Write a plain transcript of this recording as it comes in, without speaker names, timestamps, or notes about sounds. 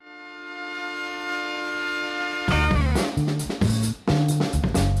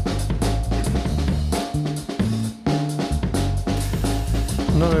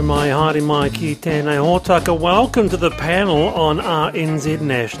Nau mai haere mai ki tēnei hōtaka. Welcome to the panel on RNZ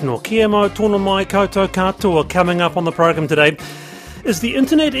National. Kia mau tōna mai koutou katoa. Coming up on the program today, is the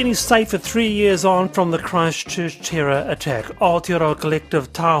internet any safer 3 years on from the Christchurch terror attack? Aotearoa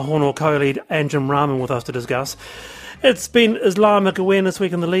Collective Tāhono co-lead Anjum Rahman with us to discuss. It's been Islamic Awareness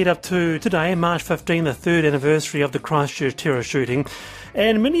Week in the lead up to today, March 15, the third anniversary of the Christchurch terror shooting,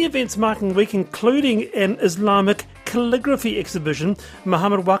 and many events marking the week, including an Islamic calligraphy exhibition.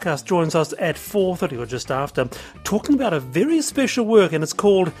 Mohammed Wakas joins us at 4:30 or just after, talking about a very special work, and it's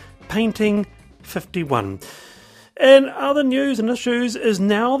called Painting 51. And other news and issues, is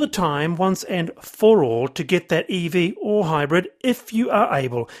now the time, once and for all, to get that EV or hybrid if you are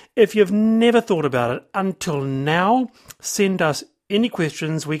able. If you've never thought about it until now, send us any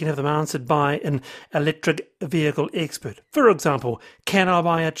questions. We can have them answered by an electric vehicle expert. For example, can I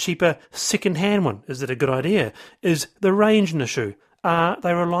buy a cheaper second-hand one? Is it a good idea? Is the range an issue? Are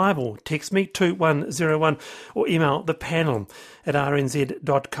they reliable? Text me 2101 or email the panel at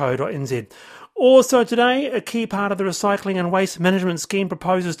rnz.co.nz. Also today, a key part of the Recycling and Waste Management Scheme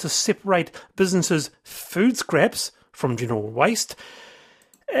proposes to separate businesses' food scraps from general waste.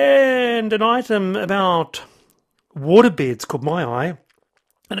 And an item about waterbeds caught my eye,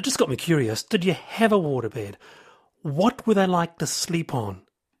 and it just got me curious. Did you have a waterbed? What were they like to sleep on?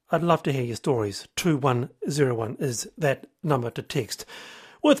 I'd love to hear your stories. 2101 is that number to text.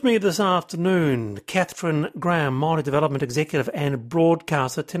 With me this afternoon, Kathryn Graham, Māori Development Executive and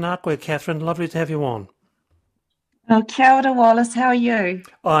Broadcaster. Tēnā koe, Kathryn. Lovely to have you on. Oh, kia ora, Wallace. How are you?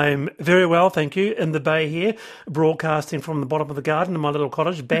 I'm very well, thank you. In the bay here, broadcasting from the bottom of the garden in my little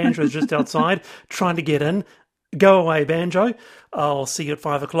cottage. Banjo is just outside, trying to get in. Go away, Banjo. I'll see you at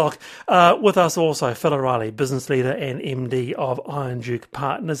 5 o'clock. With us also, Phil O'Reilly, business leader and MD of Iron Duke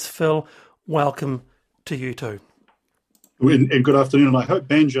Partners. Phil, welcome to you too. And good afternoon, and I hope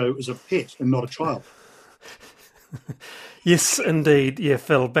Banjo is a pet and not a child. Yes, indeed. Yeah,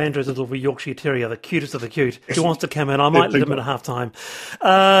 Phil, Banjo's a little wee Yorkshire Terrier, the cutest of the cute. He wants to come in. I might let him in at half time.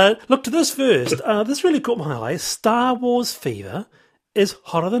 Look, to this first. This really caught my eye. Star Wars fever is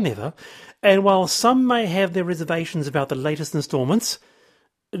hotter than ever. And while some may have their reservations about the latest instalments,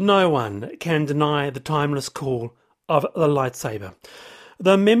 no one can deny the timeless call of the lightsaber.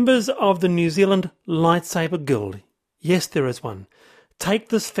 The members of the New Zealand Lightsaber Guild, yes, there is one, take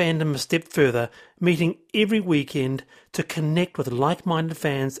this fandom a step further, meeting every weekend to connect with like-minded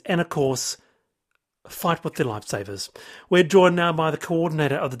fans and, of course, fight with their lightsabers. We're joined now by the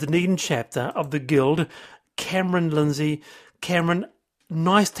coordinator of the Dunedin chapter of the Guild, Cameron Lindsay. Cameron,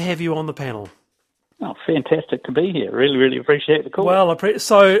 nice to have you on the panel. Oh, fantastic to be here. Really, really appreciate the call. Well,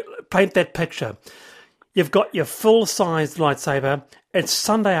 so paint that picture. You've got your full-sized lightsaber. It's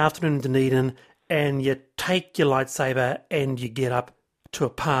Sunday afternoon in Dunedin, and you take your lightsaber and you get up to a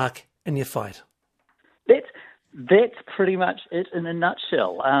park and you fight. That's pretty much it in a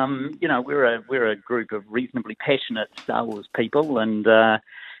nutshell. We're a group of reasonably passionate Star Wars people, and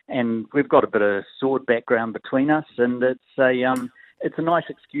we've got a bit of sword background between us, and it's a nice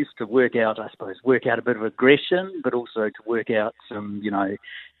excuse to work out a bit of aggression, but also to work out some,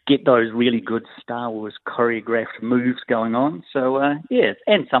 get those really good Star Wars choreographed moves going on. So,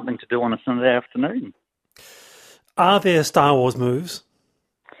 and something to do on a Sunday afternoon. Are there Star Wars moves?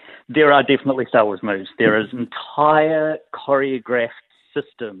 There are definitely Star Wars moves. There is entire choreographed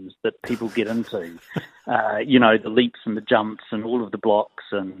systems that people get into. The leaps and the jumps and all of the blocks,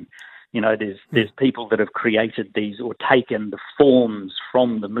 and there's people that have created these or taken the forms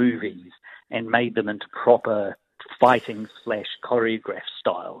from the movies and made them into proper fighting / choreograph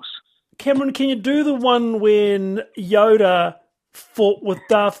styles. Cameron, can you do the one when Yoda fought with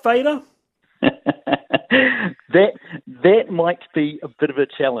Darth Vader? That might be a bit of a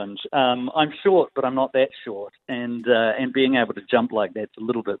challenge. I'm short, but I'm not that short, and being able to jump like that's a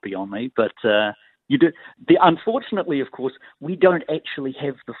little bit beyond me. But you do. Unfortunately, of course, we don't actually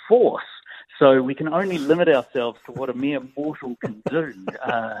have the Force. So we can only limit ourselves to what a mere mortal can do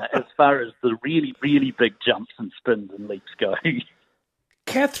as far as the really, really big jumps and spins and leaps go.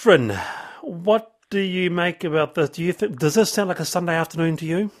 Kathryn, what do you make about this? Does this sound like a Sunday afternoon to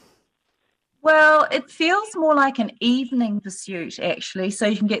you? Well, it feels more like an evening pursuit, actually, so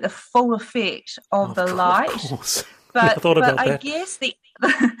you can get the full effect of the light. Of course. But I that. guess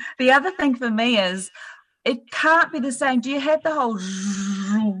the other thing for me is it can't be the same. Do you have the whole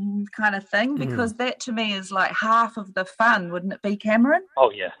kind of thing? Because that to me is like half of the fun, wouldn't it be, Cameron?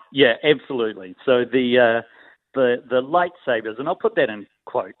 Oh yeah, absolutely. So the lightsabers, and I'll put that in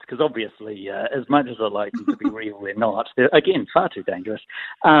quotes because obviously, as much as I like them to be real, they're not. They're again far too dangerous.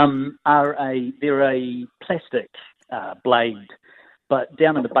 They're a plastic blade But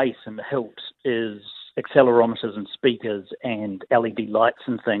down in the base and the hilt is accelerometers and speakers and LED lights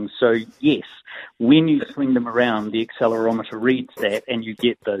and things. So yes, when you swing them around, the accelerometer reads that and you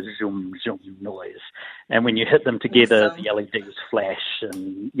get the zoom, zoom noise. And when you hit them together, the LEDs flash,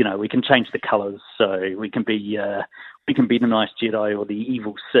 and, you know, we can change the colours. So we can be the nice Jedi or the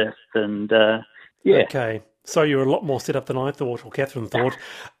evil Sith, and yeah. Okay. So you're a lot more set up than I thought, or Kathryn thought.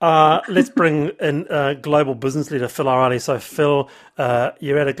 Let's bring in global business leader Phil O'Reilly. So Phil,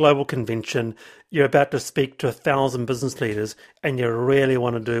 you're at a global convention. You're about to speak to 1,000 business leaders, and you really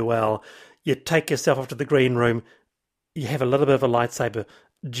want to do well. You take yourself up to the green room. You have a little bit of a lightsaber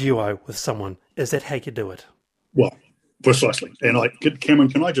duo with someone. Is that how you do it? Well, precisely. And Cameron,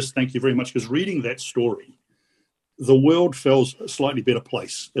 can I just thank you very much, because reading that story, the world feels a slightly better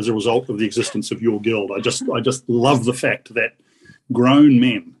place as a result of the existence of your guild. I just love the fact that grown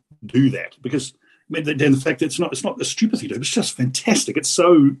men do that, because then the fact that it's not a stupid thing to do. It's just fantastic. It's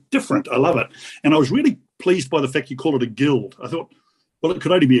so different. I love it. And I was really pleased by the fact you call it a guild. I thought, well, it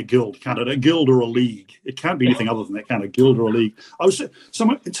could only be a guild, can't it? A guild or a league. It can't be anything other than that, kind of guild or a league.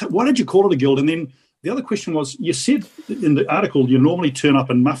 Why did you call it a guild? And then the other question was, you said in the article you normally turn up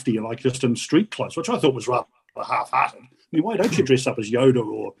in mufti, like just in street clothes, which I thought was rather half-hearted. I mean, why don't you dress up as Yoda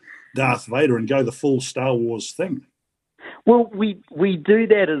or Darth Vader and go the full Star Wars thing? Well, we do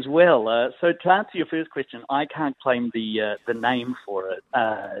that as well. So to answer your first question, I can't claim the name for it.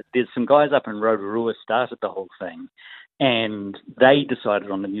 There's some guys up in Rotorua started the whole thing, and they decided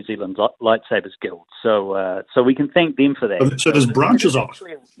on the New Zealand Lightsabers Guild. So we can thank them for that. So there's branches of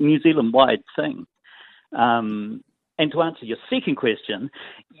it. A New Zealand-wide thing. And to answer your second question,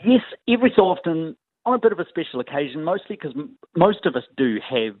 yes, every so often, on a bit of a special occasion, mostly because most of us do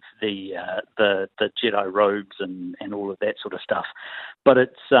have the Jedi robes and all of that sort of stuff, but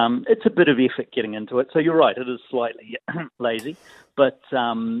it's a bit of effort getting into it. So you're right, it is slightly lazy, but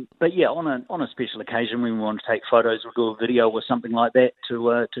yeah, on a special occasion when we want to take photos or do a video or something like that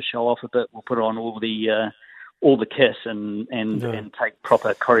to show off a bit, we'll put on all the kit and take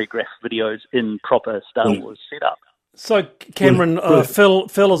proper choreographed videos in proper Star Wars setup. So, Cameron, Phil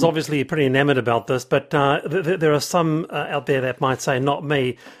is obviously pretty enamoured about this, but there are some out there that might say, not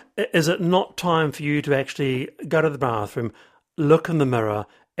me. Is it not time for you to actually go to the bathroom, look in the mirror,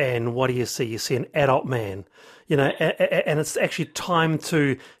 and what do you see? You see an adult man, you know, and it's actually time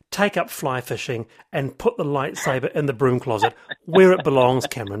to take up fly fishing and put the lightsaber in the broom closet where it belongs,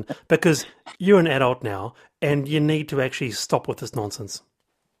 Cameron, because you're an adult now and you need to actually stop with this nonsense.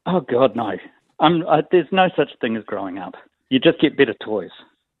 Oh, God, no. There's no such thing as growing up. You just get better toys.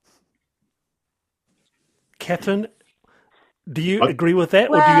 Kathryn, do you agree with that,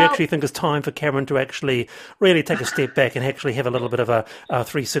 or do you actually think it's time for Cameron to actually really take a step back and actually have a little bit of a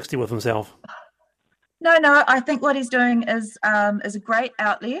 360 with himself? No. I think what he's doing is a great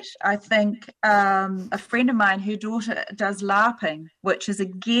outlet. I think a friend of mine, her daughter does LARPing, which is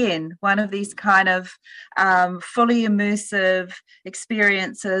again one of these kind of fully immersive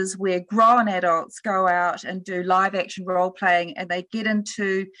experiences where grown adults go out and do live action role playing, and they get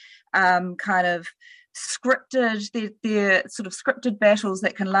into kind of scripted, they're sort of scripted battles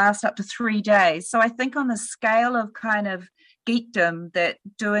that can last up to 3 days. So I think on the scale of kind of geekdom, that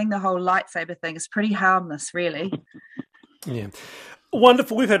doing the whole lightsaber thing is pretty harmless, really. Yeah.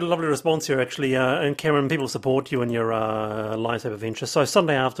 Wonderful. We've had a lovely response here, actually. And Cameron, people support you in your lightsaber venture. So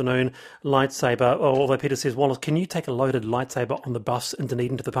Sunday afternoon, lightsaber, although Peter says, Wallace, can you take a loaded lightsaber on the bus in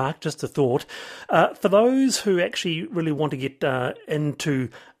Dunedin to the park? Just a thought. For those who actually really want to get into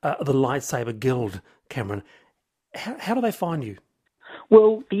the lightsaber guild, Cameron, how do they find you?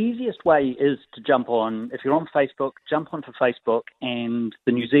 Well, the easiest way is to jump on, if you're on Facebook, jump onto Facebook, and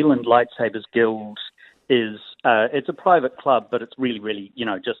the New Zealand Lightsabers Guild is, it's a private club, but it's really, really, you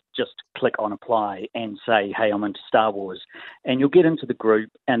know, just click on apply and say, hey, I'm into Star Wars. And you'll get into the group,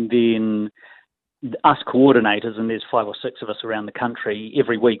 and then us coordinators, and there's 5 or 6 of us around the country,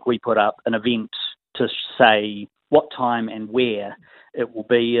 every week we put up an event to say what time and where it will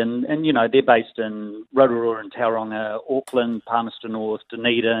be, and you know, they're based in Rotorua and Tauranga, Auckland, Palmerston North,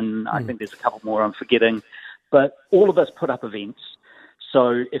 Dunedin. I think there's a couple more I'm forgetting, but all of us put up events.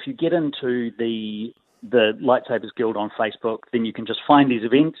 So if you get into the Lightsabers Guild on Facebook, then you can just find these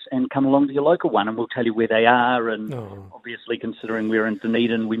events and come along to your local one, and we'll tell you where they are. And obviously, considering we're in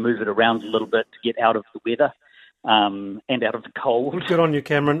Dunedin, we move it around a little bit to get out of the weather. And out of the cold. Good on you,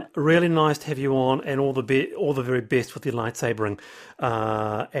 Cameron. Really nice to have you on, and all the very best with your lightsabering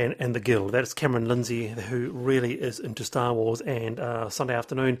and the guild. That's Cameron Lindsay, who really is into Star Wars, and Sunday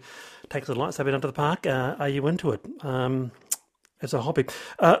afternoon takes the lightsaber down to the park. Are you into it? As a hobby.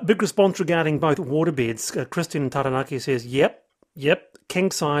 Big response regarding both waterbeds. Christian Taranaki says, yep, Yep,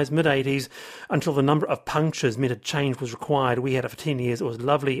 king size, mid-80s, until the number of punctures meant a change was required. We had it for 10 years. It was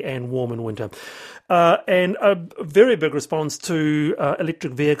lovely and warm in winter. And a very big response to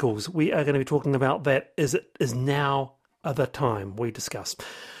electric vehicles. We are going to be talking about that. Is now the time we discuss.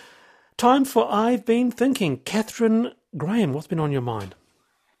 Time for I've Been Thinking. Kathryn Graham, what's been on your mind?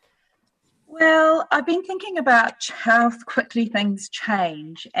 Well, I've been thinking about how quickly things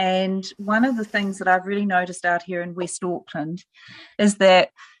change. And one of the things that I've really noticed out here in West Auckland is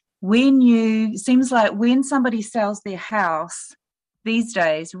that seems like when somebody sells their house these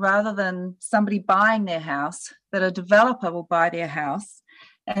days, rather than somebody buying their house, that a developer will buy their house.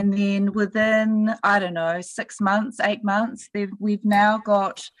 And then within, 6 months, 8 months, we've now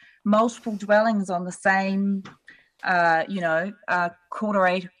got multiple dwellings on the same quarter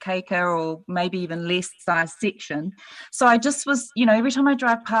acre or maybe even less size section. So I just was, every time I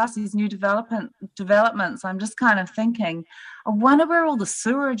drive past these new developments, I'm just kind of thinking, I wonder where all the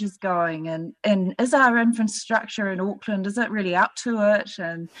sewerage is going, and is our infrastructure in Auckland, is it really up to it?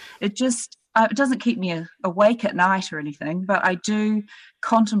 And it doesn't keep me awake at night or anything, but I do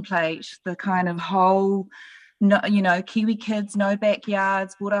contemplate the kind of whole, Kiwi kids, no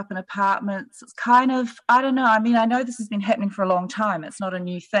backyards, brought up in apartments. It's kind of, I don't know. I mean, I know this has been happening for a long time. It's not a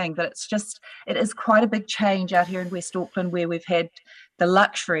new thing, but it is quite a big change out here in West Auckland, where we've had the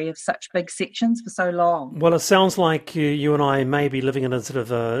luxury of such big sections for so long. Well, it sounds like you and I may be living in a sort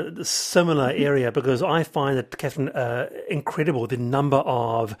of a similar area, because I find that, Kathryn, incredible the number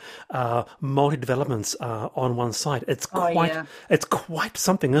of multi-developments on one site. It's quite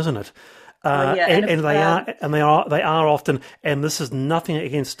something, isn't it? And they are often, and this is nothing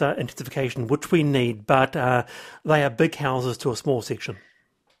against intensification, which we need, but they are big houses to a small section.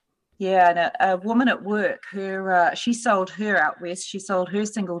 Yeah, and a woman at work, she sold her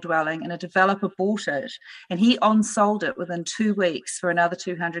single dwelling, and a developer bought it, and he on-sold it within 2 weeks for another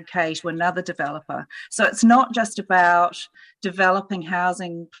 200k to another developer. So it's not just about developing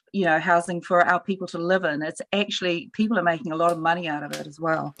housing for our people to live in. It's actually, people are making a lot of money out of it as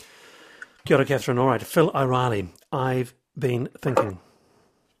well. Kia ora, Kathryn. All right, Phil O'Reilly, I've been thinking.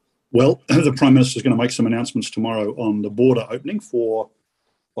 Well, the Prime Minister is going to make some announcements tomorrow on the border opening for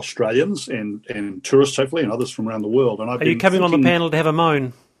Australians and tourists, hopefully, and others from around the world. And Are you coming on the panel to have a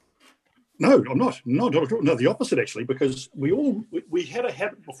moan? No, I'm not. Not at all. No, the opposite, actually, because we had a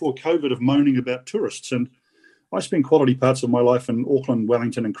habit before COVID of moaning about tourists. And I spend quality parts of my life in Auckland,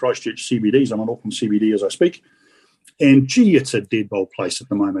 Wellington and Christchurch CBDs. I'm on Auckland CBD as I speak. And gee, it's a dead bold place at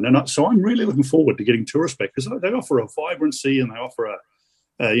the moment. And so I'm really looking forward to getting tourists back, because they offer a vibrancy and they offer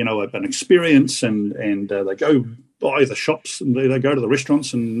an experience, and they go by the shops and they go to the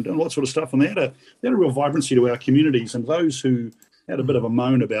restaurants and all that sort of stuff. And they had a real vibrancy to our communities. And those who had a bit of a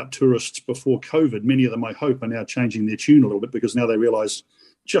moan about tourists before COVID, many of them, I hope, are now changing their tune a little bit, because now they realise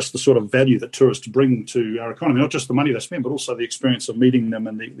just the sort of value that tourists bring to our economy, not just the money they spend, but also the experience of meeting them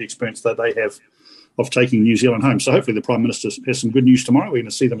and the experience that they have of taking New Zealand home. So hopefully the Prime Minister has some good news tomorrow. We're going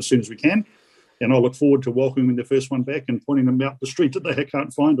to see them as soon as we can. And I look forward to welcoming the first one back and pointing them out the street that they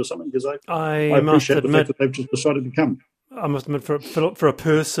can't find or something, because I appreciate the fact that they've just decided to come. I must admit, for a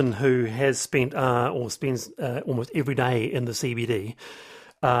person who has spent or spends almost every day in the CBD,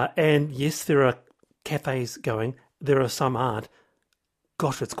 and yes, there are cafes going, there are some aren't.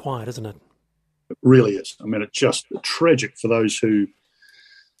 Gosh, it's quiet, isn't it? It really is. I mean, it's just tragic for those who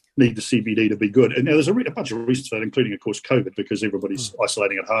need the CBD to be good. And now there's a bunch of reasons for that, including, of course, COVID, because everybody's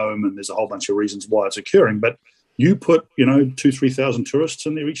isolating at home, and there's a whole bunch of reasons why it's occurring. But you put, 2,000-3,000 tourists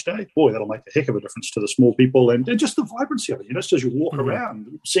in there each day, boy, that'll make a heck of a difference to the small people and just the vibrancy of it. Just as you walk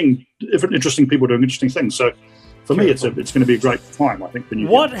around, seeing different interesting people doing interesting things. So for me, it's going to be a great time, I think.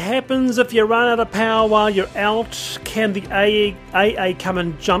 What happens if you run out of power while you're out? Can the AA come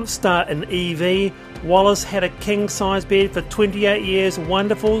and jumpstart an EV? Wallace had a king-size bed for 28 years.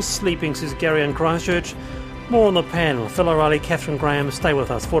 Wonderful sleeping, says Gary in Christchurch. More on the panel. Phil O'Reilly, Kathryn Graham. Stay with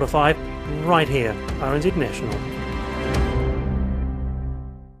us, 4 to 5, right here, RNZ National.